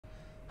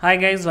Hi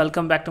guys,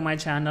 welcome back to my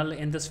channel.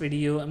 In this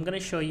video I'm going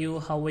to show you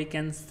how we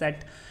can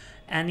set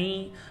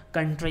any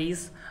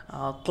country's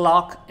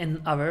clock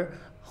in our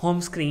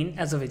home screen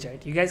as a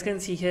widget. You guys can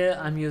see here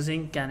I'm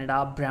using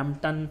Canada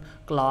Brampton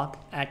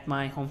clock at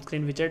my home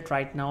screen widget.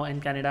 Right now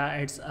in Canada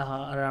it's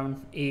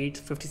around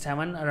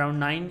 8:57, around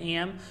 9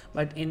 a.m,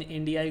 but in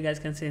India you guys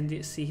can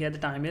see here the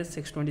time is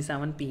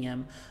 6:27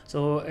 p.m.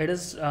 so it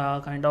is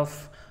kind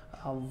of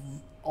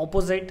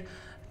opposite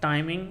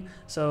timing.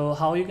 So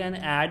how you can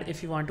add,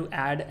 if you want to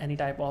add any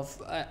type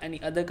of any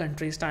other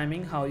country's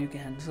timing, how you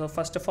can. So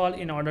first of all,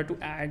 in order to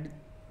add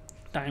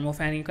time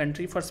of any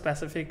country for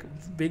specific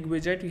big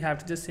widget, you have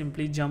to just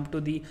simply jump to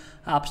the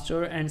app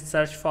store and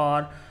search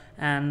for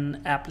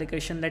an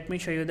application. Let me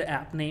show you the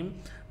app name.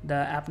 The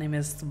app name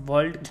is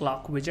World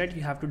Clock Widget.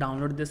 You have to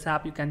download this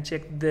app. You can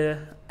check the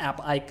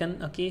app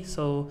icon. Okay,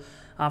 so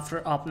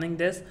after opening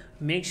this,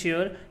 make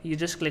sure you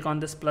just click on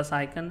this plus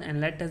icon, and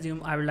let's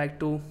assume I would like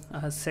to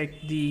set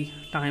the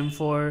time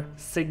for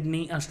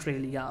Sydney,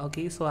 Australia.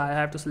 Okay, so I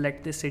have to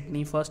select this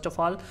Sydney first of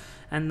all,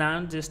 and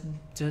then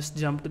just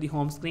jump to the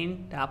home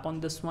screen, tap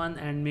on this one,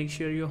 and make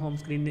sure your home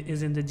screen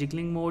is in the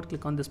jiggling mode.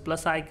 Click on this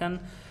plus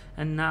icon,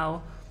 and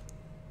now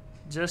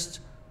just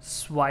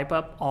swipe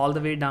up all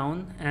the way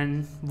down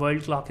and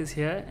world clock is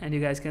here, and you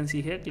guys can see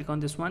here. Click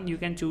on this one. You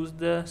can choose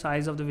the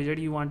size of the widget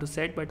you want to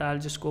set, but I'll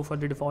just go for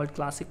the default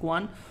classic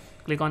one.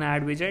 Click on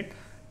add widget,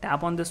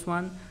 tap on this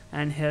one,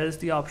 and here's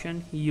the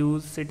option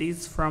use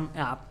cities from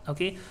app.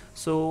 Okay,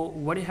 so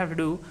what you have to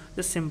do,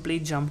 just simply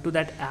jump to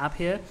that app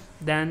here,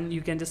 then you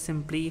can just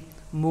simply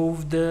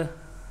move the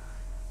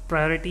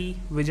priority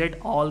widget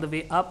all the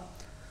way up,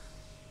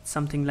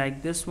 something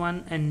like this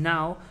one, and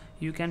now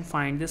you can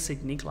find the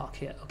Sydney clock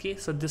here. Okay,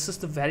 so this is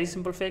the very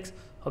simple fix.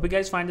 Hope you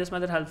guys find this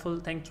method helpful.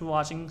 Thanks for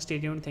watching. Stay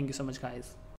tuned. Thank you so much, guys.